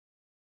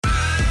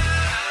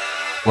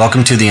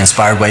Welcome to the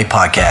Inspired Way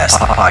podcast.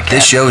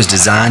 This show is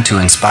designed to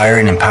inspire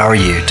and empower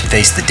you to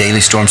face the daily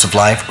storms of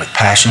life with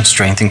passion,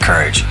 strength, and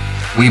courage.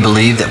 We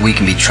believe that we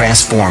can be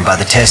transformed by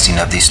the testing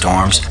of these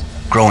storms,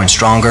 growing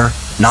stronger,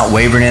 not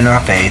wavering in our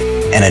faith,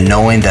 and a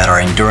knowing that our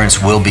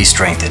endurance will be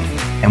strengthened.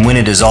 And when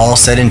it is all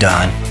said and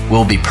done,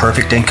 we'll be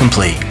perfect and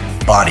complete,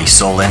 body,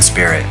 soul, and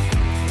spirit.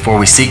 For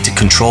we seek to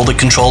control the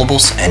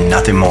controllables and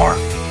nothing more.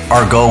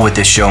 Our goal with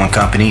this show and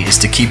company is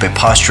to keep a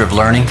posture of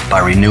learning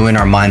by renewing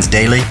our minds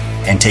daily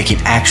and taking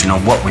action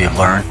on what we have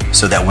learned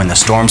so that when the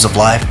storms of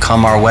life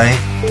come our way,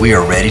 we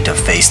are ready to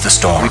face the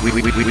storm. We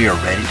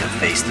are ready to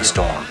face the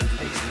storm.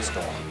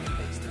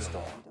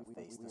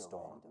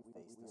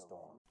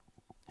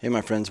 Hey, my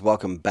friends,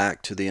 welcome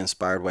back to the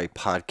Inspired Way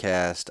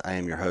podcast. I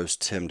am your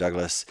host, Tim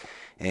Douglas.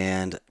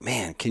 And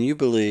man, can you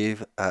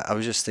believe, I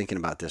was just thinking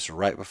about this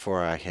right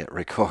before I hit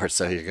record,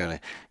 so you're going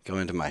to go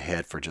into my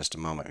head for just a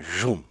moment.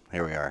 Zoom,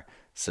 here we are.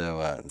 So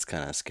it's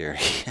kind of scary.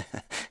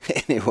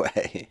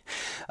 Anyway,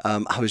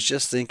 I was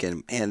just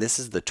thinking, man, this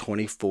is the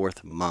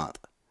 24th month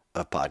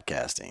of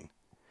podcasting.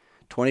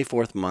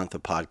 24th month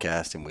of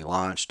podcasting. We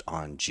launched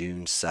on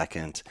June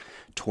 2nd,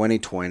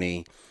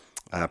 2020.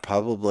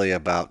 Probably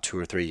about 2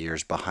 or 3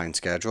 years behind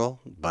schedule,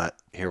 but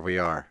here we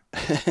are.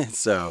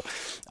 So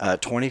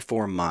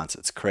 24 months.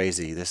 It's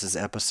crazy. This is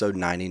episode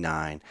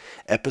 99.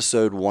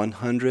 Episode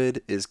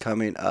 100 is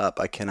coming up.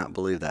 I cannot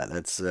believe that.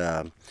 It's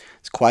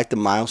quite the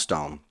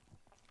milestone.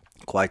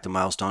 Quite the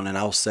milestone. And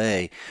I'll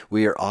say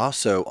we are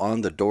also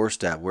on the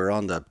doorstep. We're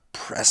on the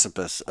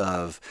precipice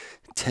of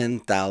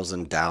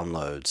 10,000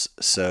 downloads.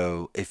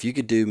 So if you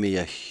could do me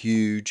a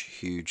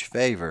huge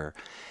favor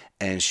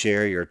and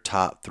share your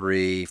top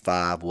 3,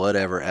 5,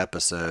 whatever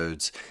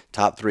episodes,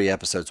 top 3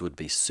 episodes would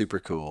be super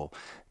cool,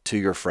 to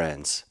your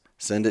friends.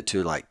 Send it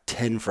to like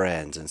 10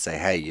 friends and say,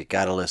 hey, you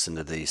got to listen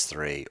to these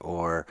 3,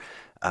 or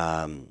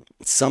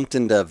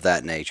something of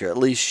that nature. At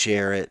least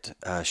share it,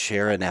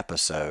 share an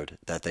episode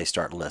that they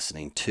start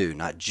listening to,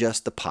 not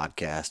just the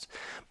podcast,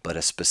 but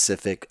a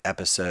specific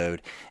episode,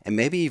 and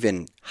maybe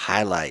even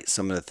highlight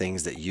some of the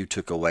things that you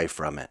took away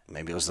from it.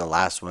 Maybe it was the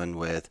last one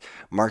with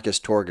Marcus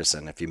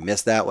Torgerson. If you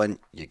missed that one,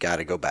 you got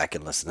to go back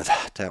and listen to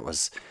that. It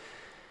was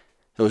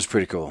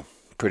pretty cool.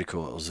 Pretty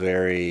cool. It was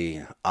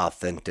very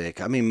authentic.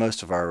 I mean,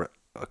 most of our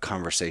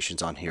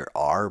conversations on here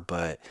are,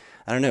 but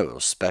I don't know, it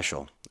was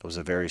special. It was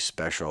a very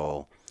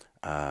special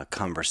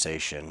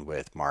conversation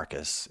with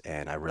Marcus,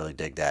 and I really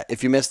dig that.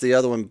 If you missed the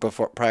other one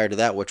prior to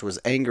that, which was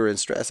anger and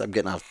stress, I'm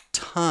getting a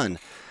ton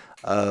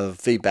of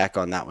feedback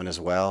on that one as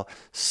well.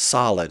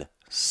 Solid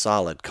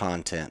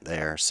content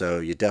there. So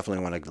you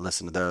definitely want to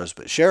listen to those,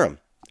 but share them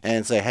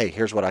and say, hey,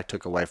 here's what I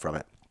took away from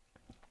it.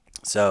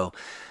 So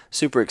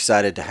super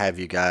excited to have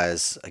you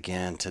guys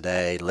again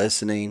today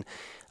listening.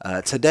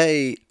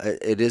 Today,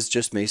 it is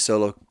just me,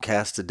 solo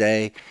cast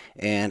today,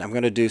 and I'm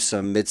going to do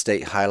some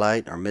mid-state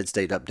highlight or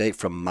mid-state update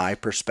from my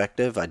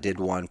perspective. I did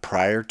one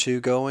prior to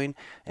going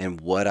and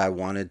why I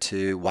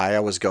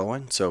was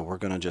going. So we're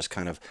going to just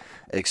kind of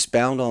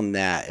expound on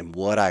that and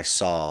what I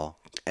saw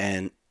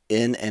and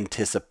in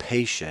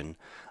anticipation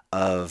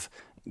of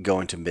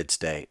going to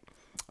mid-state.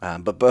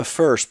 But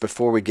first,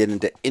 before we get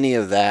into any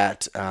of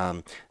that,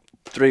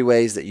 3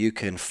 ways that you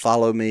can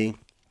follow me.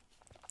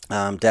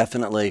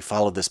 Definitely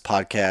follow this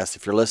podcast.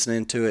 If you're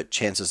listening to it,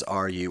 chances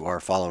are you are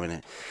following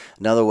it.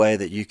 Another way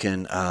that you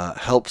can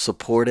help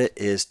support it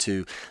is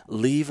to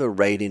leave a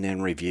rating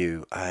and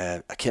review.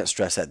 I can't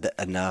stress that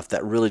enough.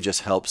 That really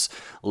just helps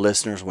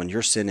listeners when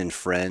you're sending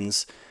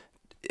friends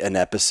an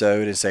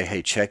episode and say,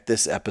 hey, check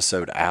this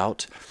episode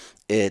out.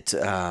 And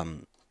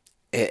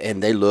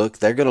they're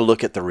going to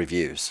look at the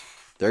reviews.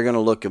 They're going to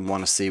look and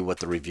want to see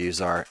what the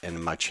reviews are.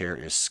 And my chair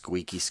is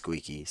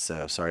squeaky.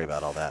 So sorry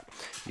about all that.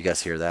 You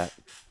guys hear that?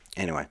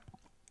 Anyway,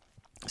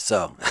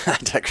 so I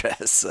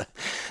digress.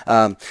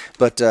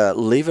 But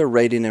leave a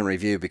rating and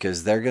review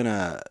because they're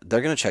gonna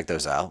check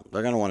those out.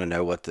 They're gonna want to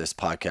know what this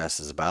podcast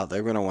is about.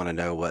 They're gonna want to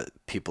know what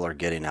people are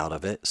getting out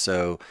of it.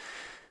 So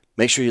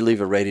make sure you leave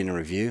a rating and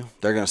review.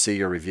 They're gonna see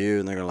your review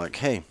and they're gonna like,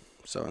 hey,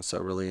 so and so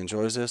really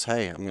enjoys this.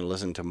 Hey, I'm gonna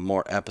listen to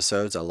more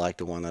episodes. I like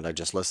the one that I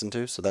just listened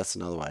to. So that's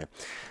another way.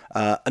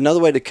 Another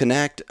way to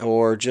connect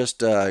or just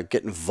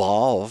get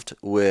involved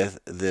with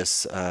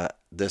this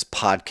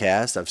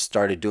podcast. I've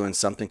started doing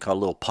something called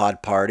little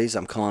pod parties.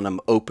 I'm calling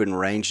them open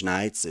range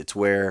nights. It's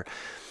where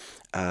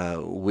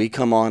we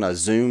come on a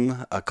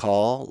Zoom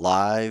call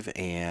live,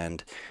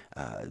 and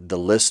the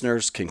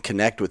listeners can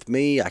connect with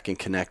me. I can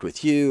connect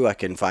with you. I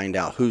can find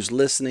out who's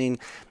listening.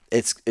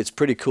 It's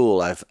pretty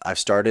cool. I've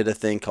started a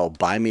thing called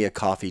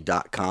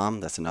buymeacoffee.com.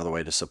 That's another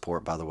way to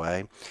support, by the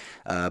way.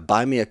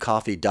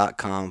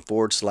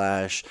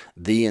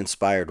 Buymeacoffee.com/The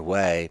Inspired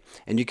Way.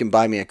 And you can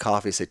buy me a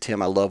coffee. Say,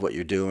 Tim, I love what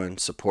you're doing,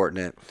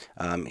 supporting it.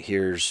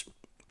 Here's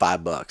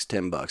 $5,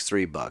 $10,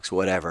 $3,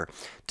 whatever,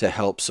 to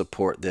help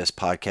support this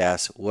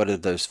podcast. What are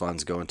those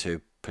funds going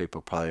to?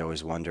 People probably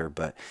always wonder,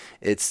 but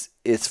it's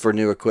for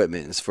new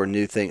equipment. It's for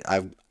new things.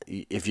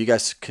 if you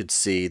guys could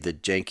see the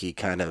janky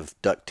kind of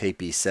duct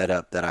tapey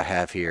setup that I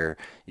have here,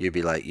 you'd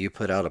be like, you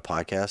put out a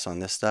podcast on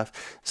this stuff?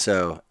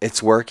 So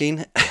it's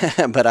working,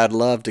 but I'd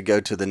love to go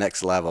to the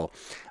next level.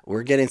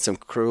 We're getting some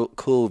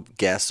cool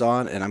guests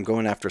on, and I'm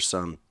going after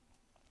some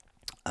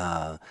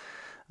I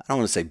don't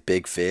want to say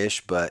big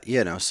fish, but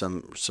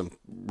some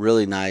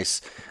really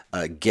nice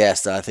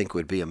guests that I think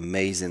would be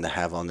amazing to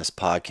have on this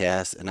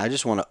podcast. And I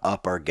just want to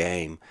up our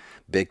game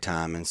big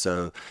time. And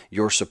so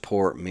your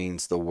support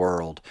means the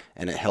world,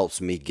 and it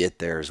helps me get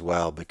there as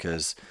well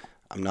because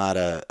I'm not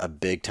a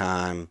big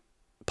time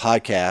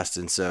podcast.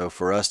 And so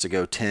for us to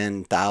go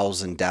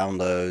 10,000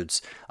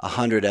 downloads,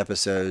 100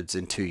 episodes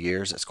in 2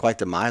 years, that's quite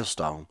the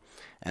milestone.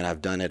 And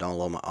I've done it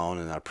all on my own,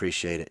 and I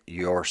appreciate it,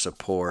 your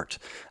support,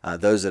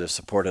 those that have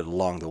supported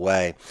along the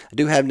way. I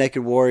do have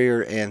Naked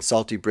Warrior and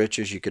Salty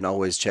Britches. You can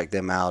always check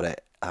them out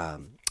at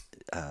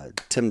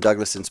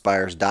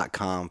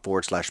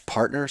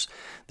timdouglasinspires.com/partners.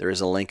 There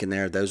is a link in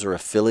there. Those are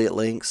affiliate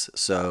links.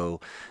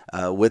 So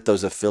with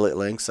those affiliate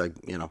links, I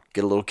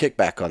get a little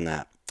kickback on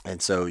that.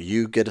 And so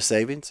you get a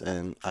savings,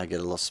 and I get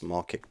a little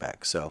small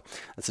kickback. So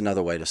that's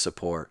another way to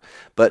support.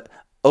 But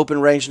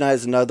Open Range Night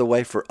is another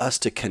way for us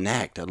to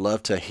connect. I'd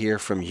love to hear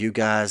from you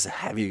guys,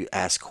 have you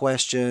ask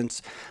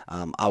questions.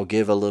 I'll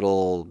give a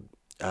little,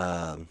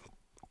 some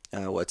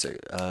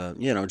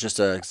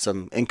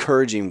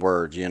encouraging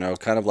words,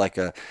 kind of like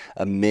a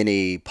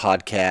mini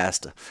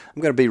podcast.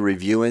 I'm going to be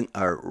reviewing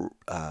or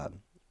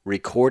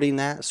recording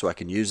that so I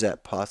can use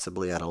that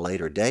possibly at a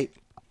later date.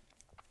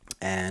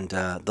 And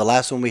the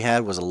last one we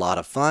had was a lot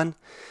of fun.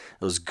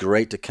 It was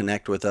great to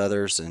connect with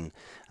others, and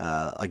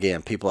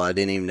again, people I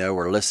didn't even know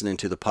were listening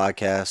to the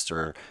podcast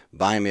or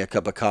buying me a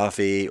cup of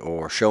coffee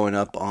or showing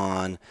up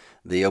on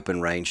the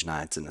Open Range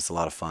Nights, and it's a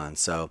lot of fun.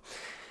 So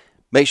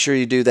make sure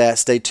you do that.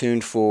 Stay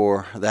tuned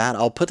for that.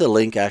 I'll put the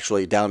link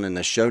actually down in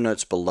the show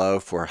notes below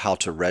for how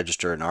to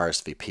register an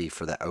RSVP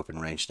for that Open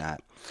Range Night.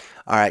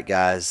 All right,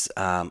 guys,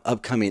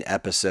 upcoming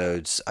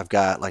episodes. I've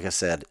got, like I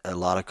said, a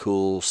lot of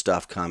cool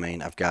stuff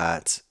coming. I've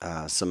got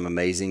some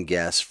amazing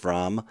guests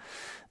from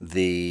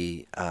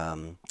the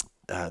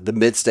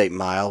Mid-State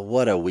Mile.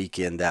 What a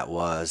weekend that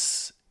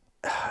was.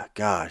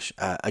 Gosh,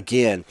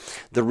 again,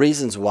 the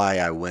reasons why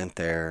I went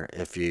there,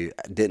 if you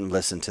didn't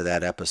listen to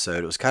that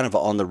episode, it was kind of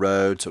on the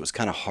road, so it was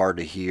kind of hard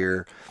to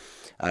hear.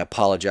 I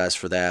apologize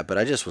for that, but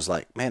I just was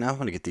like, man, I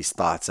want to get these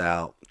thoughts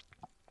out.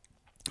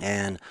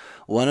 And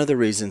one of the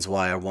reasons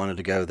why I wanted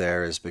to go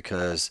there is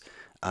because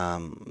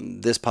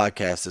this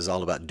podcast is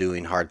all about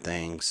doing hard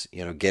things,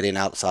 getting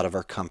outside of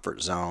our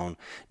comfort zone,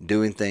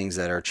 doing things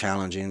that are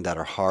challenging, that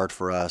are hard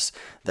for us,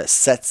 that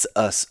sets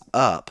us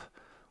up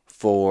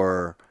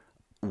for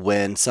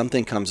when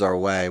something comes our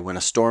way, when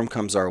a storm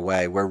comes our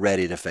way, we're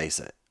ready to face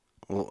it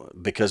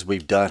because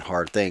we've done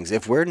hard things.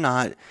 If we're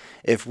not,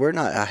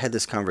 I had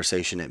this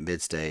conversation at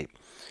Mid-State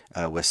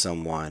with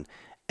someone,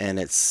 and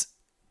it's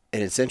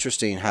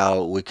interesting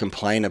how we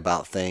complain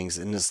about things,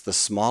 and it's the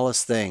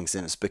smallest things,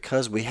 and it's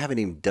because we haven't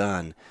even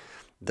done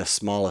the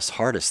smallest,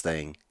 hardest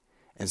thing.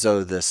 And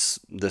so the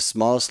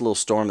smallest little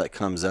storm that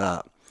comes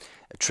up,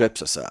 it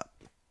trips us up.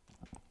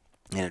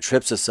 And it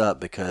trips us up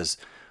because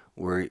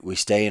we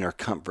stay in our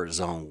comfort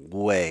zone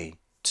way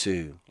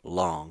too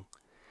long.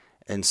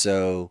 And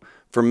so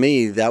for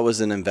me, that was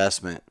an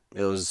investment.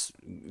 It was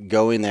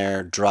going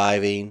there,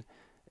 driving,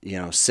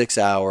 6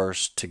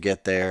 hours to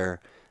get there,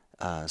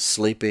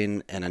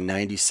 sleeping in a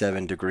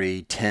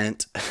 97-degree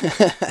tent,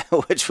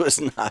 which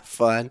was not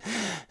fun.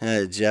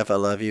 Jeff, I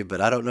love you,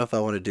 but I don't know if I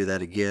want to do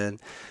that again.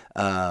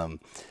 So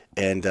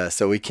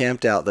we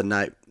camped out the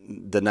night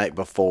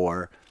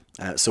before.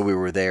 So we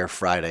were there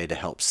Friday to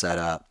help set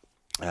up,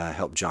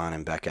 help John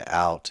and Becca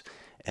out.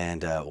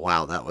 And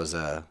wow, that was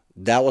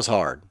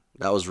hard.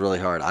 That was really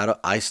hard.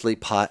 I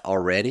sleep hot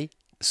already,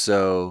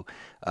 so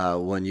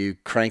when you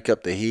crank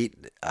up the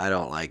heat, I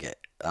don't like it.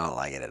 I don't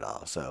like it at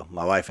all. So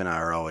my wife and I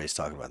are always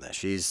talking about that.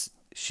 She's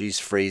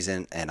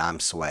freezing and I'm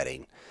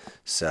sweating.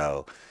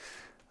 So,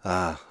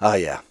 oh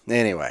yeah.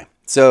 Anyway,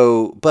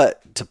 so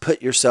but to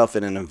put yourself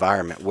in an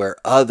environment where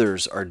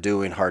others are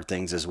doing hard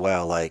things as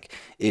well, like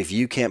if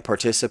you can't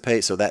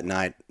participate, so that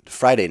night,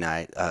 Friday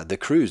night, the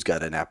crews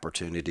got an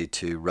opportunity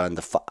to run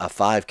a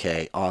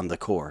 5K on the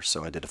course.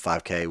 So I did a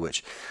 5K,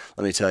 which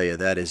let me tell you,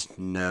 that is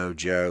no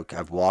joke.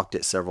 I've walked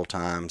it several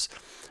times,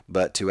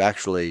 but to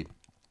actually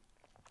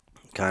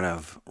kind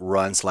of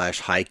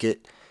run/hike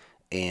it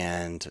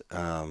and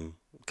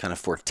kind of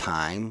for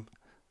time,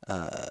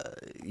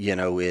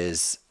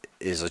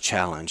 is a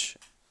challenge.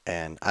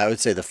 And I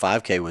would say the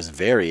 5K was a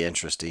very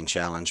interesting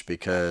challenge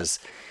because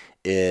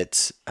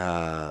it,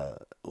 there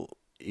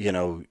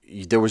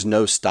was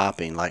no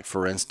stopping. Like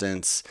for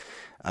instance,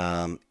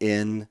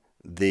 in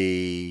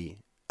the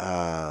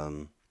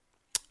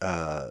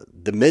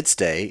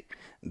Mid-State,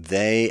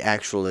 they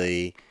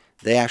actually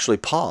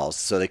pause.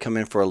 So they come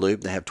in for a loop.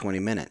 They have 20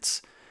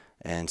 minutes.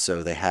 And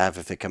so they have,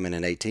 if they come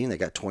in 18, they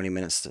got 20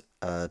 minutes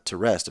to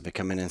rest. If they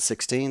come in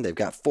 16, they've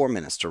got 4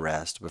 minutes to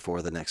rest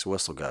before the next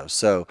whistle goes.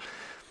 So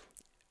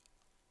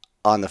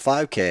on the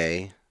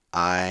 5K,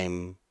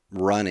 I'm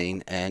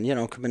running and,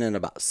 coming in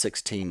about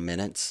 16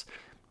 minutes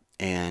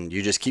and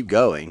you just keep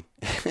going.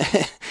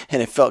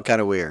 And it felt kind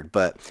of weird,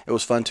 but it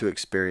was fun to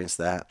experience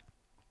that.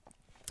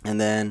 And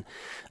then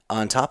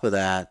on top of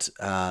that,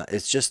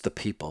 it's just the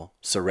people,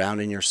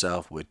 surrounding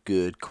yourself with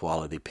good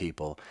quality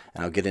people.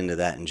 And I'll get into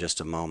that in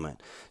just a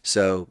moment.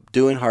 So,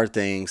 doing hard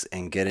things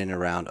and getting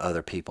around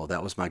other people,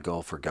 that was my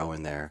goal for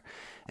going there.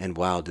 And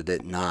wow, did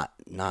it not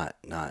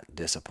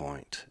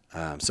disappoint.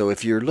 So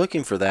if you're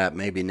looking for that,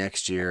 maybe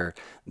next year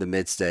the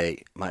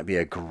Mid-State might be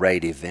a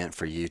great event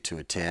for you to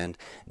attend,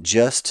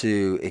 just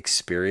to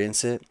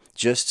experience it,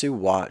 just to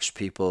watch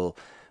people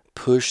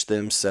push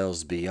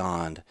themselves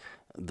beyond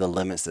the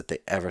limits that they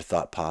ever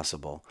thought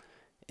possible.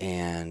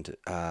 And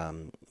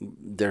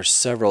there's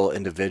several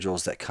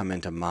individuals that come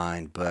into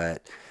mind,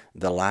 but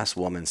the last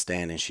woman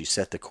standing, she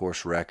set the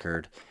course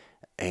record,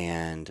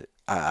 and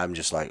I'm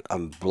just like,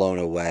 I'm blown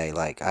away.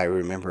 Like, I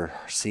remember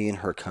seeing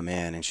her come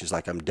in, and she's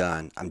like, I'm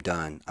done, I'm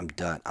done, I'm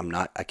done.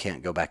 I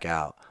can't go back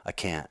out. I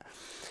can't.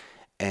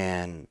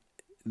 And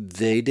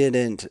they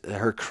didn't,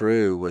 her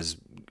crew was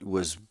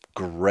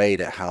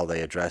great at how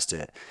they addressed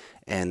it.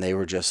 And they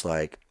were just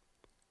like,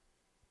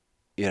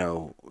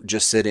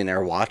 just sitting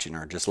there watching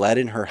her, just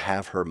letting her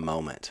have her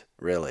moment,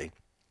 really.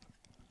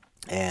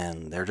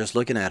 And they're just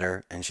looking at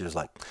her, and she was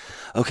like,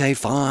 okay,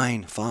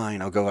 fine,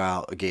 fine, I'll go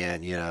out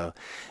again.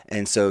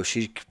 And so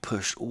she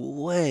pushed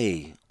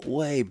way,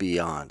 way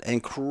beyond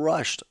and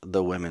crushed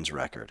the women's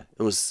record.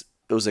 It was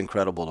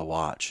incredible to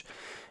watch.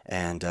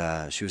 And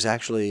she was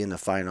actually in the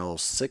final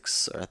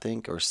six, I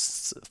think, or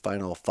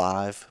final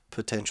five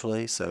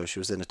potentially. So she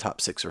was in the top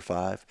six or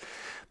five.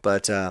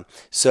 But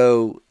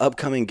so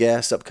upcoming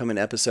guests, upcoming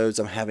episodes,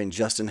 I'm having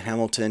Justin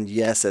Hamilton.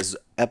 Yes, as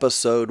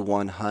episode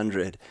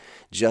 100,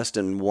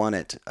 Justin won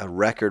it, a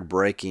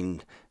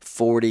record-breaking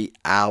 40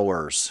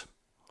 hours,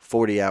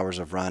 40 hours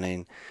of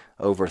running,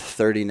 over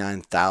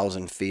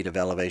 39,000 feet of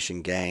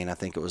elevation gain. I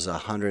think it was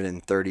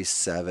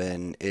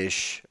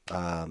 137-ish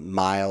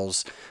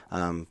miles,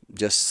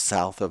 just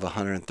south of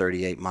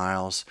 138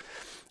 miles.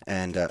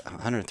 And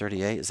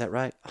 138, is that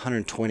right?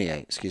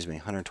 128, excuse me,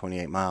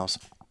 128 miles.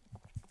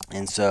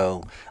 And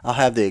so I'll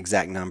have the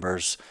exact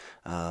numbers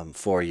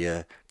for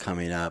you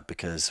coming up,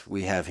 because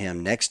we have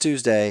him next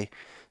Tuesday.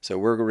 So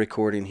we're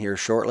recording here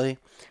shortly,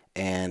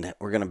 and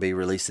we're going to be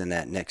releasing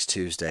that next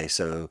Tuesday.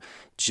 So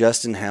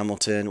Justin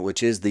Hamilton,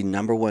 which is the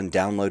number one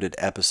downloaded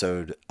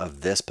episode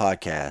of this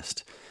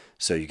podcast.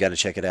 So you got to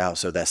check it out.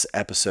 So that's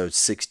episode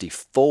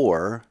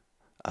 64.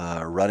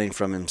 Running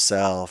from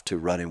himself to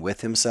running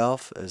with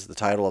himself is the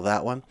title of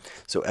that one.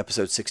 So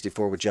episode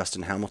 64 with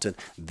Justin Hamilton,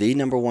 the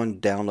number one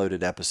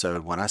downloaded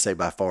episode. When I say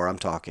by far, I'm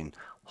talking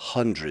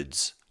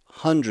hundreds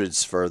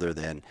further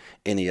than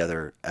any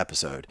other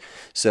episode.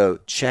 So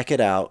check it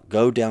out.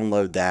 Go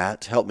download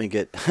that. Help me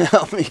get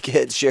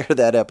share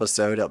that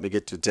episode. Help me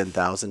get to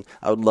 10,000.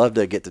 I would love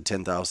to get to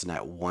 10,000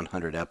 at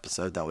 100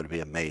 episode. That would be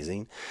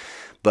amazing.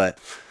 But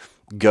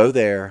go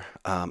there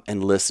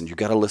and listen. You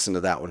got to listen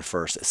to that one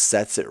first. It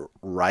sets it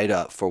right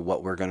up for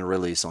what we're going to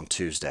release on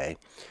Tuesday.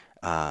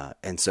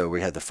 And so we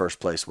had the first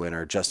place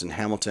winner, Justin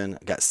Hamilton.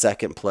 Got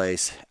second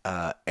place,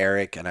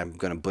 Eric, and I'm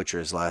going to butcher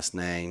his last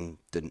name,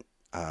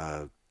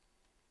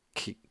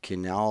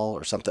 Kinal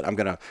or something.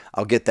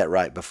 I'll get that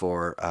right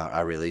before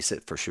I release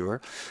it for sure.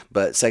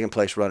 But second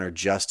place runner,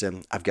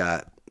 Justin. I've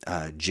got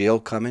Jill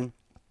coming.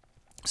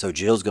 So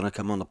Jill's going to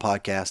come on the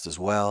podcast as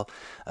well.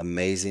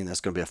 Amazing. That's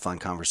going to be a fun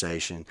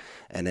conversation.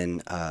 And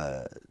then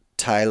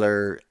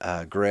Tyler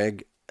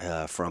Gregg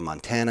from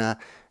Montana.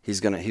 He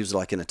was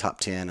like in the top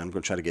 10. I'm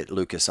going to try to get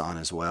Lucas on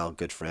as well.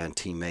 Good friend,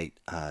 teammate,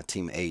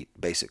 Team 8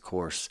 basic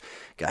course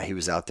guy. He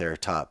was out there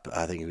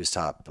I think he was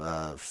top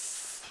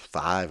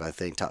 5, I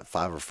think, top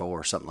 5 or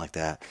 4, something like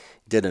that.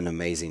 Did an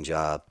amazing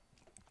job.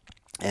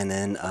 And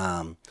then,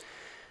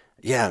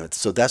 yeah,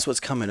 so that's what's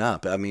coming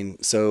up. I mean,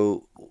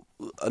 so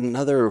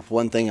another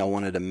one thing I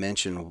wanted to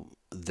mention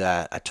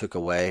that I took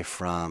away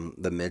from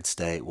the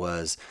Mid-State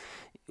was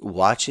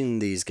watching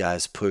these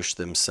guys push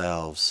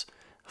themselves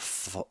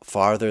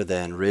farther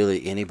than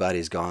really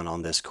anybody's gone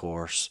on this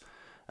course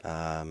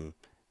um,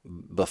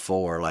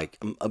 before. Like,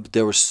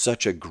 there was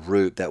such a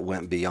group that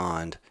went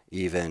beyond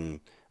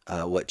even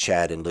what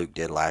Chad and Luke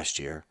did last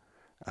year.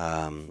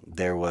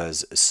 There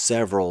was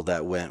several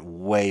that went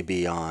way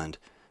beyond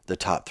the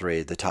top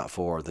 3, the top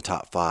 4, the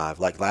top 5.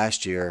 Like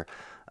last year,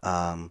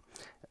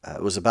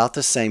 it was about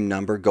the same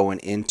number going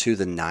into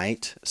the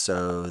night.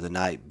 So the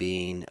night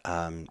being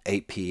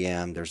 8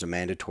 p.m., there's a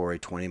mandatory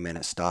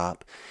 20-minute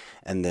stop.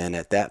 And then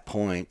at that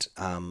point,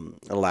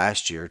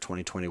 last year,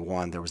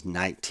 2021, there was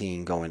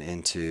 19 going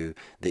into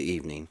the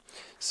evening.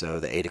 So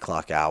the 8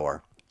 o'clock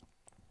hour,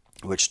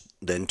 which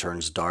then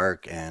turns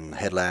dark and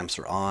headlamps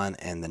are on,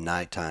 and the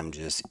nighttime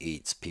just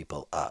eats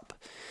people up.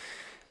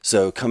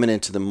 So coming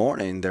into the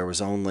morning, there was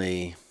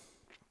only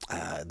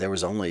 5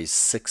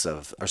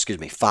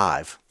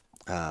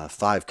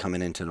 5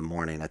 coming into the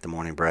morning at the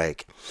morning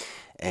break.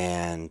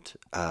 And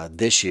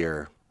this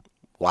year,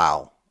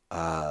 wow.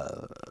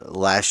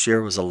 Last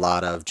year was a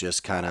lot of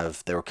just kind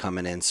of, they were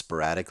coming in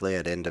sporadically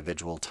at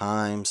individual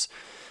times.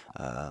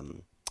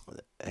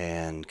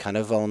 and kind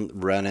of on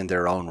running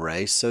their own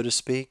race, so to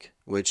speak.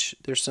 Which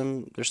there's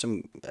some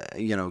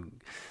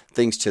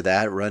things to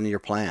that. Run your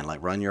plan,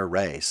 like run your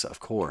race, of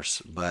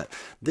course. But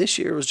this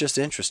year was just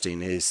interesting.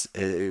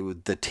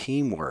 The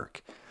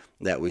teamwork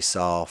that we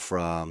saw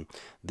from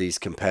these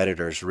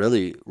competitors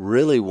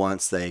really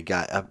once they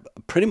got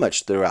pretty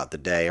much throughout the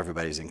day,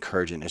 everybody's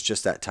encouraging. It's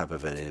just that type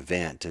of an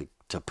event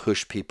to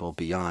push people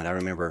beyond. I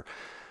remember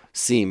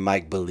seeing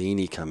Mike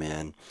Bellini come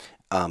in,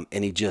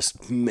 and he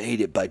just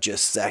made it by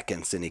just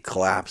seconds, and he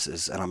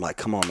collapses, and I'm like,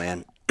 come on,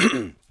 man.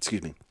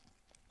 Excuse me.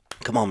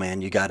 Come on,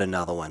 man, you got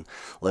another one.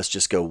 Let's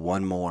just go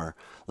one more.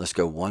 Let's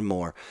go one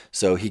more.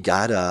 So he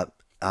got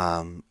up,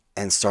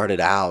 and started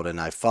out,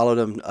 and I followed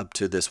him up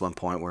to this one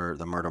point where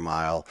the Murder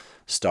Mile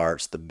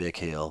starts, the big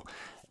hill,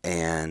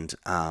 and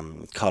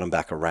caught him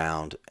back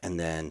around, and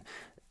then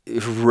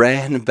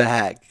ran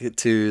back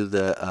to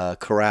the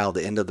corral,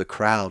 the end of the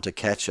corral, to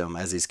catch him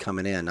as he's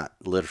coming in. Not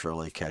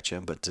literally catch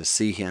him, but to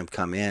see him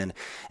come in,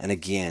 and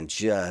again,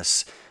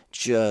 just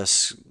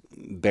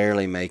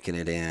barely making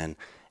it in,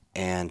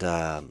 and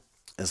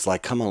it's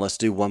like, come on, let's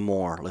do one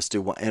more, let's do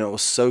one, and it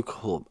was so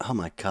cool. Oh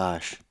my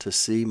gosh, to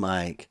see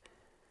Mike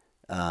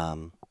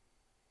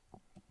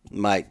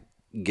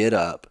get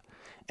up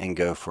and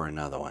go for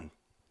another one,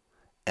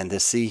 and to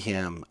see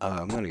him, oh,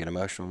 I'm going to get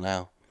emotional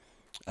now.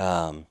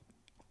 Um,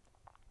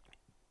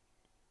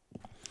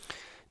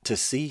 to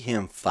see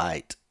him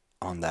fight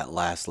on that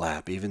last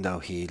lap, even though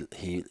he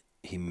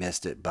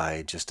missed it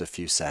by just a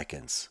few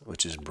seconds,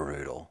 which is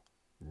brutal,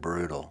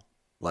 brutal.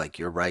 Like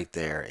you're right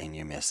there and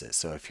you miss it.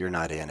 So if you're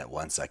not in at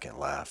 1 second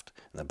left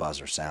and the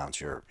buzzer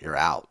sounds, you're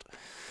out.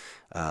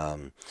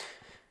 Um,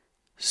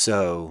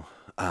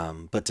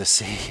 but to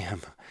see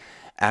him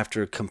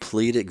after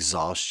complete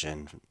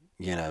exhaustion,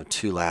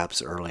 2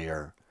 laps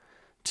earlier,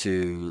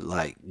 to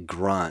like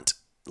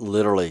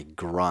literally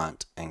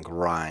grunt and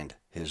grind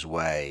his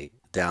way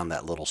down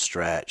that little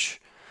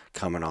stretch,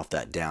 coming off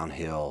that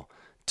downhill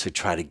to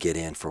try to get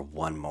in for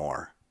one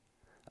more.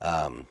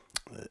 Um,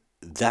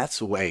 that's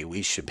the way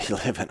we should be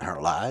living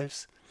our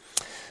lives.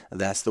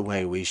 That's the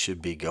way we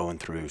should be going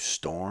through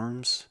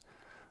storms,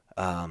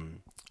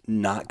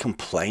 not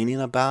complaining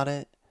about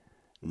it,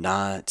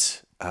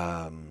 not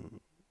demonizing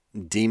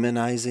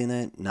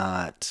it,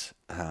 not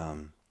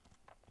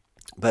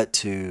but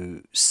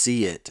to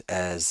see it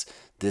as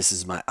this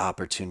is my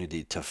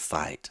opportunity to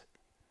fight,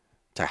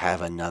 to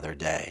have another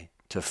day,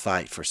 to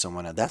fight for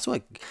someone else.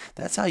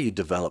 That's how you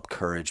develop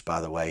courage, by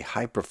the way.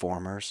 High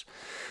performers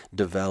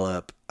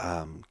develop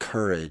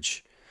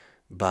courage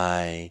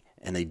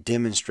and they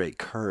demonstrate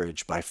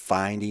courage by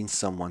finding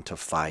someone to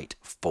fight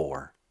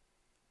for.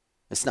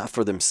 It's not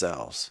for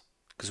themselves,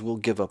 because we'll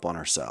give up on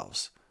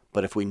ourselves.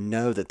 But if we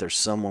know that there's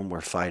someone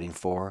we're fighting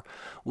for,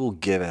 we'll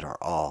give it our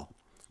all.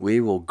 We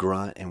will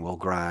grunt and we'll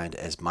grind,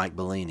 as Mike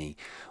Bellini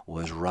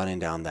was running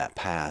down that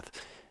path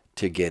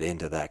to get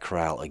into that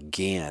corral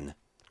again,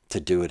 to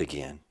do it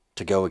again,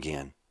 to go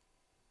again.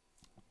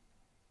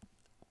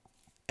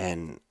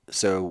 And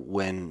so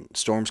when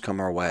storms come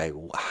our way,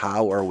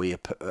 how are we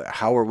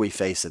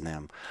facing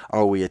them?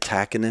 Are we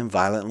attacking them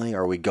violently?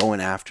 Are we going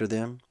after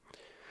them?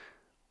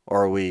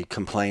 Or are we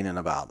complaining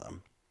about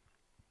them?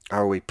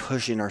 Are we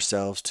pushing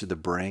ourselves to the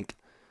brink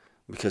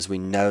because we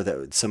know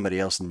that somebody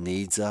else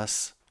needs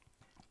us?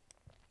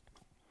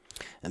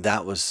 And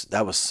that was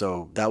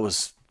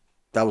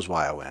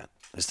why I went,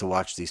 is to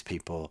watch these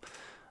people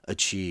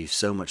achieve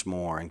so much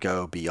more and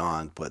go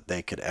beyond what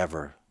they could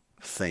ever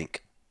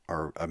think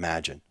or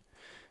imagine.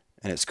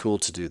 And it's cool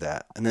to do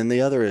that. And then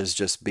the other is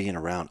just being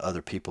around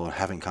other people and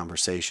having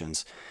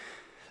conversations.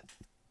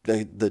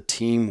 The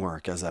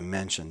teamwork, as I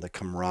mentioned, the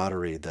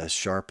camaraderie, the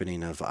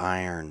sharpening of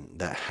iron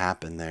that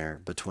happened there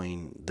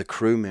between the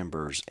crew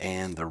members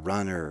and the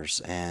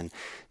runners, and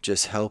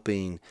just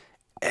helping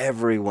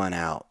everyone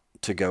out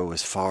to go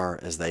as far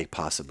as they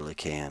possibly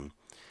can.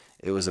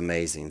 It was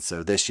amazing.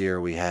 So this year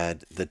we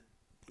had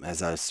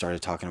as I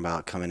started talking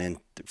about coming in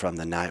from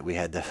the night, we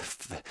had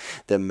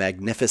the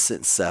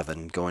Magnificent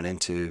Seven going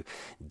into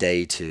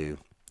day two,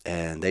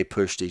 and they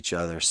pushed each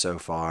other so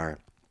far.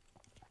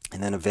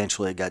 And then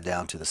eventually it got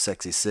down to the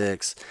Sexy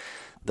Six,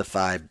 the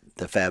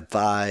Fab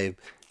Five,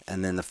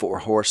 and then the Four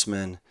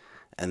Horsemen.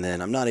 And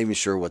then I'm not even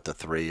sure what the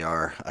three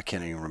are. I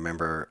can't even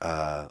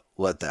remember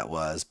what that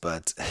was,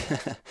 but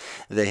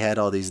they had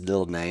all these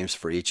little names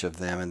for each of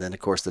them. And then, of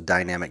course, the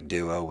dynamic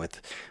duo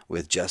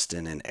with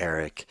Justin and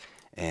Eric.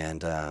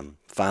 And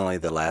finally,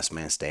 the last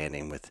man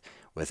standing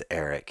with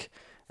Eric.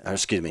 Or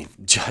excuse me,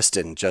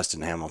 Justin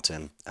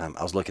Hamilton.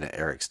 I was looking at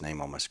Eric's name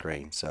on my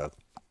screen. So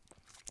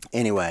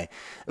anyway,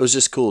 it was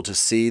just cool to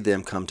see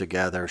them come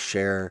together,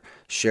 share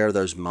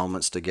those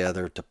moments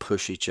together, to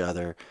push each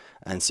other.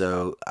 And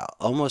so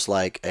almost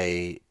like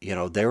they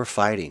were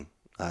fighting.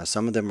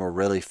 Some of them were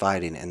really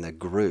fighting, and the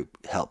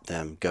group helped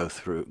them go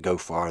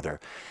farther.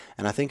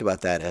 And I think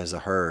about that as a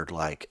herd,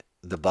 like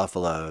the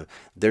buffalo.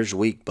 There's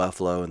weak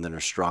buffalo and then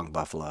there's strong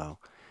buffalo.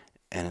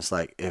 And it's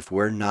like, if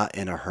we're not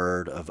in a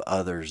herd of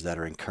others that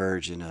are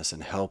encouraging us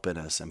and helping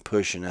us and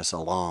pushing us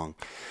along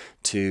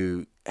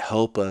to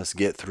help us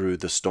get through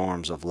the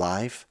storms of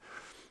life,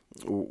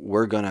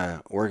 we're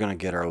gonna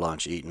get our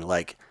lunch eaten.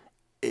 Like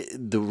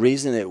the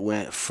reason it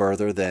went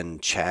further than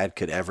Chad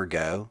could ever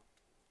go,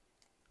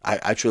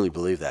 I truly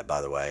believe that.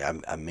 By the way,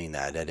 I mean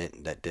that.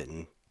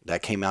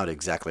 That came out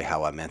exactly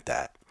how I meant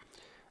that.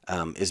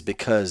 Is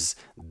because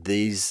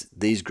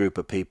these group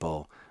of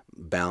people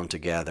bound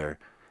together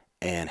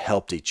and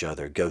helped each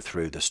other go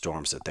through the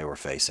storms that they were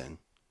facing,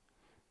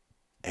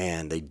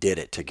 and they did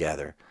it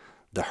together.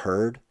 The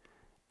herd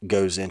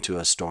goes into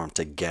a storm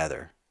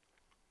together.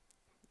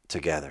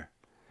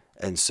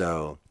 And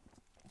so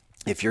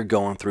if you're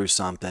going through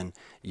something,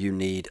 you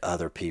need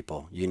other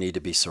people. You need to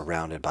be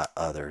surrounded by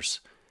others.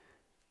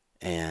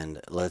 And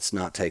let's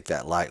not take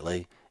that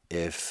lightly.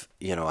 If,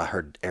 I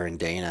heard Aaron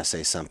Dana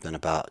say something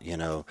about,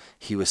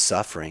 he was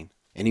suffering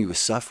and he was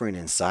suffering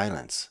in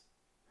silence.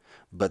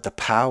 But the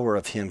power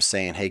of him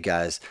saying, hey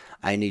guys,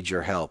 I need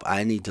your help.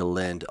 I need to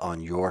lend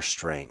on your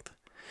strength.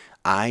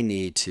 I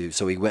need to.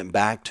 So he went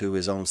back to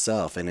his own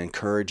self and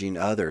encouraging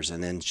others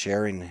and then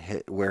sharing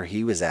where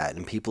he was at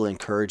and people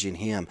encouraging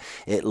him.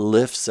 It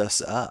lifts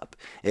us up.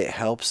 It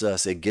helps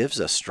us. It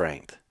gives us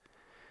strength.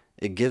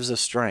 It gives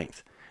us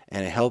strength.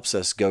 And it helps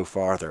us go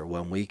farther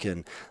when we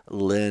can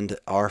lend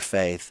our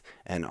faith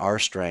and our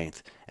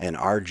strength and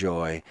our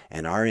joy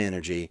and our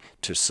energy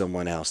to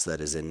someone else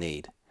that is in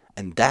need.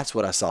 And that's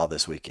what I saw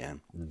this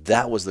weekend.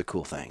 That was the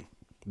cool thing.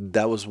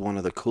 That was one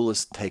of the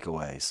coolest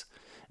takeaways,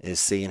 is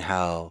seeing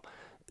how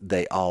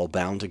they all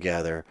bound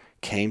together,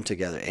 came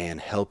together,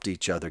 and helped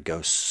each other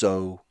go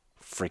so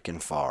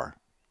freaking far.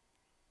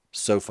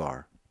 So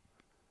far.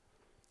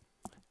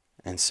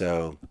 And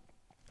so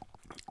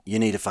you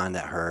need to find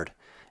that herd.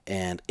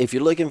 And if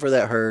you're looking for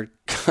that herd,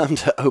 come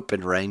to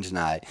Open Range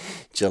Night,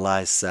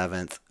 July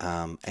 7th,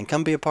 and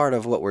come be a part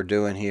of what we're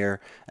doing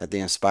here at the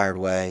Inspired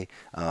Way.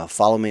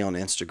 Follow me on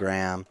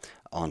Instagram,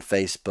 on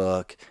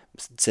Facebook,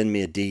 send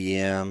me a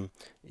DM,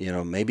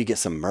 maybe get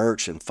some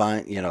merch and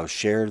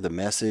share the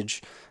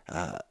message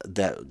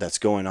that's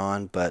going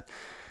on. But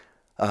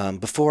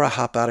before I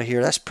hop out of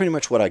here, that's pretty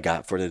much what I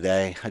got for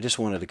today. I just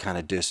wanted to kind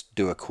of just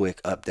do a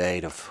quick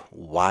update of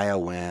why I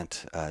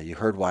went. You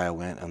heard why I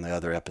went on the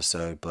other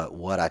episode, but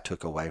what I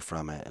took away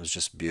from it. It was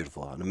just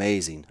beautiful, an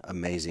amazing,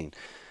 amazing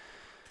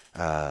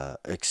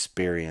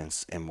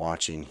experience in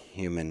watching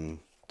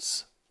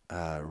humans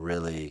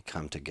really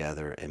come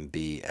together and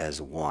be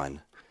as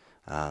one.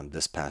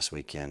 This past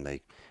weekend,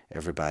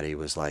 everybody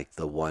was like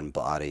the one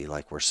body,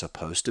 like we're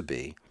supposed to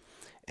be,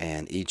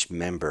 and each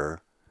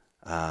member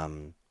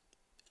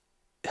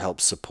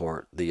help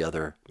support the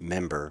other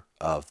member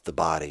of the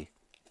body.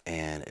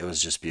 And it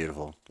was just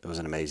beautiful. It was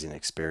an amazing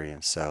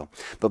experience. So,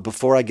 but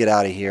before I get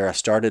out of here, I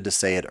started to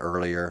say it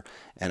earlier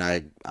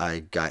and I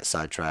got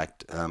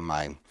sidetracked.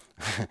 My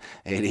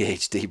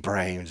ADHD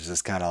brain was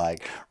just kind of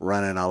like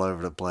running all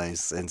over the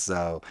place. And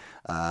so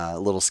a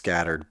little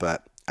scattered,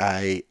 but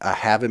I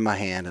have in my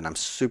hand and I'm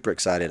super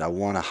excited. I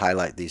want to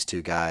highlight these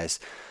two guys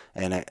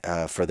and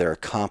for their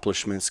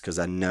accomplishments, because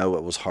I know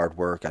it was hard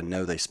work. I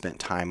know they spent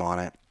time on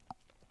it.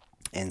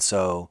 And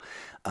so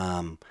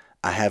I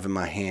have in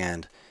my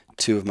hand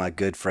two of my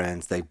good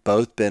friends. They've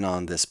both been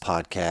on this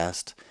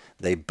podcast.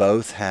 They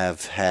both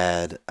have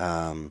had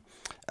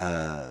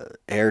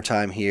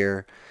airtime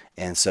here.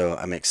 And so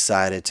I'm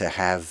excited to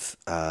have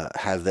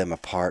them a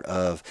part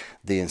of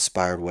the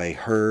Inspired Way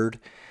herd.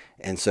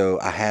 And so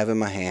I have in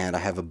my hand, I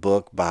have a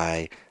book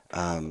by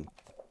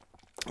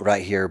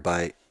right here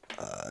by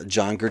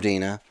John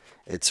Gardina.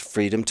 It's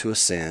Freedom to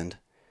Ascend,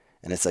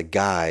 and it's a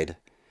guide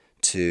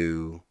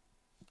to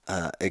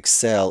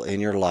excel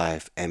in your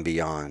life and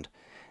beyond.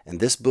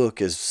 And this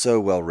book is so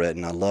well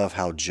written. I love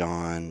how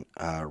John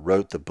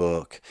wrote the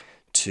book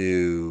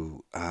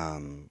to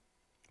have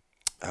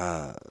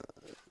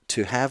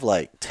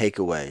like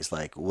takeaways,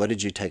 like what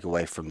did you take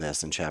away from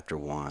this in chapter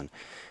one?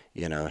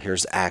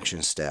 Here's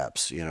action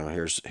steps.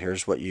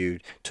 Here's what you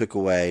took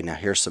away. Now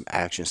here's some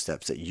action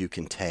steps that you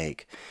can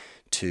take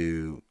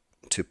to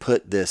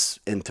put this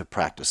into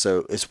practice.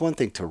 So it's one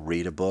thing to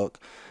read a book,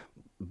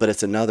 but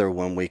it's another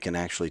when we can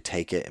actually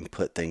take it and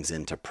put things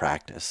into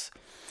practice.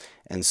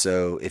 And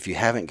so if you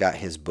haven't got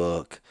his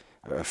book,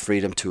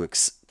 Freedom to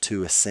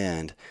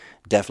Ascend,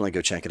 definitely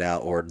go check it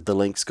out, or the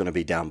link's going to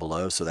be down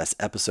below. So that's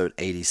episode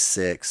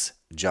 86,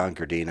 John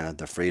Gardina,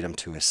 The Freedom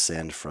to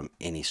Ascend from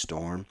Any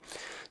Storm.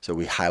 So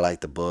we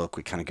highlight the book.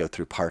 We kind of go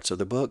through parts of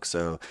the book.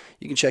 So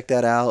you can check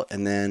that out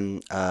and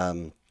then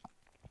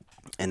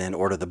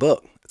order the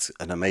book. It's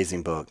an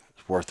amazing book.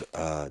 It's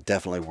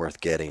definitely worth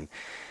getting.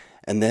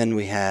 And then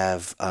we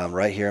have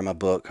right here in my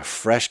book, a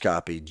fresh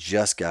copy,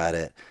 just got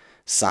it,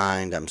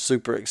 signed. I'm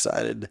super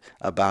excited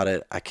about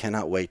it. I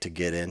cannot wait to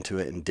get into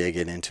it and dig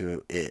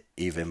into it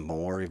even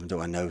more, even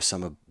though I know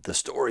some of the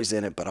stories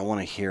in it, but I want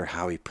to hear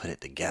how he put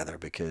it together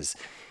because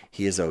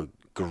he is a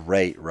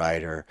great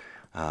writer.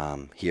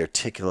 He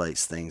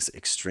articulates things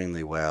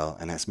extremely well,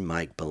 and that's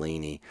Mike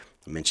Bellini.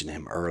 I mentioned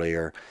him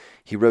earlier.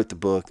 He wrote the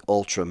book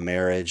Ultra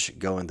Marriage,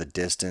 Going the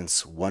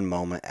Distance, One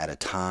Moment at a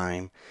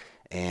Time.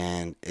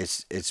 And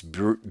it's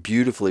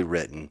beautifully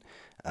written.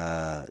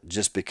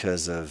 just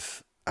because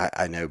of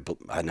I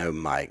know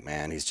Mike,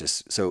 man.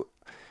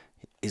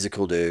 He's a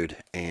cool dude,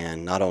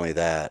 and not only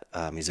that,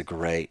 he's a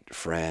great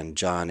friend.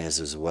 John is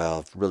as well.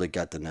 I've really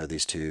got to know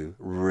these two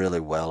really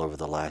well over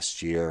the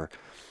last year,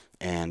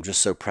 and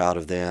just so proud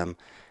of them.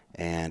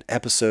 And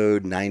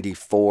episode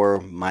 94,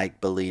 Mike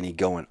Bellini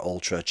going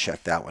ultra.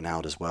 Check that one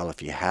out as well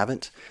if you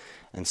haven't.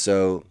 And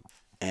so,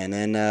 and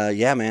then,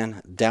 yeah,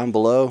 man, down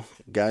below,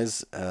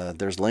 guys,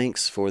 there's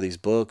links for these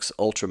books: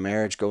 Ultra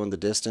Marriage, Going the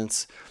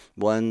Distance,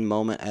 One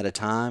Moment at a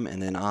Time,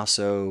 and then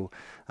also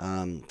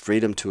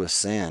Freedom to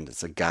Ascend.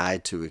 It's a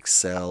guide to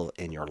excel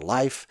in your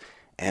life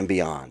and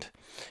beyond.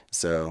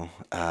 So,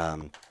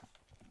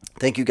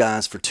 thank you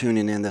guys for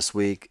tuning in this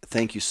week.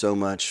 Thank you so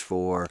much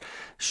for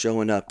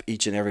showing up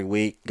each and every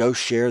week. Go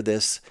share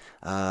this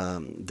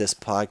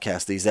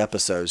podcast, these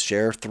episodes.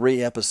 Share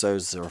 3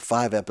 episodes or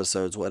 5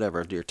 episodes,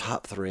 whatever, your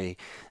top 3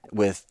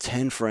 with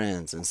 10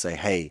 friends and say,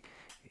 hey,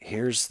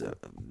 here's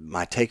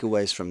my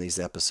takeaways from these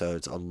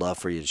episodes. I'd love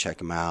for you to check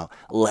them out.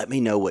 Let me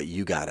know what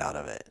you got out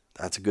of it.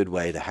 That's a good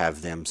way to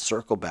have them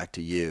circle back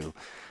to you.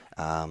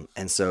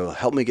 And so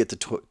help me get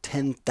to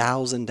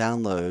 10,000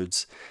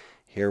 downloads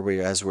here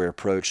as we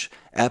approach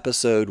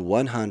episode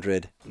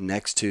 100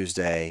 next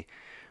Tuesday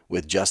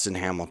with Justin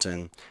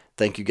Hamilton.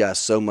 Thank you guys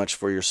so much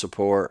for your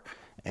support,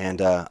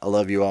 and I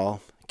love you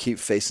all. Keep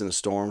facing the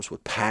storms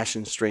with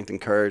passion, strength,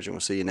 and courage, and we'll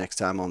see you next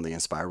time on the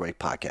Inspired Way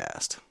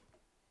podcast.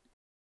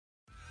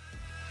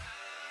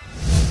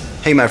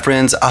 Hey my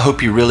friends, I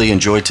hope you really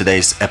enjoyed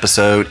today's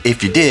episode.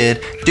 If you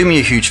did, do me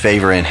a huge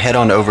favor and head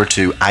on over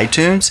to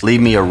iTunes, leave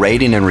me a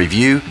rating and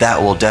review.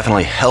 That will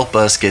definitely help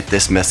us get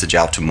this message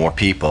out to more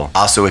people.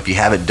 Also, if you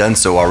haven't done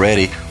so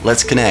already,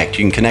 let's connect.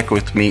 You can connect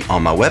with me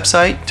on my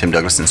website,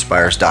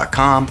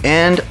 timdouglasinspires.com,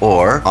 and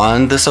or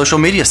on the social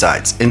media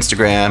sites,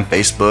 Instagram,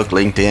 Facebook,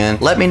 LinkedIn.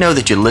 Let me know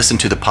that you listened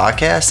to the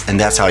podcast and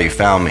that's how you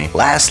found me.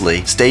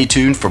 Lastly, stay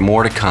tuned for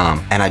more to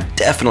come. And I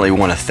definitely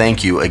want to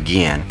thank you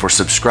again for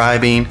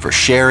subscribing, for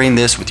sharing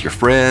this with your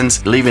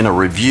friends, leaving a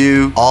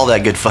review, all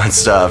that good fun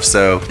stuff.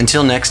 So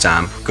until next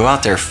time, go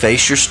out there,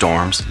 face your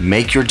storms,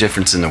 make your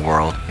difference in the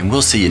world, and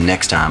we'll see you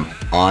next time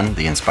on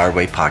the Inspired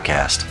Way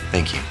podcast.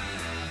 Thank you.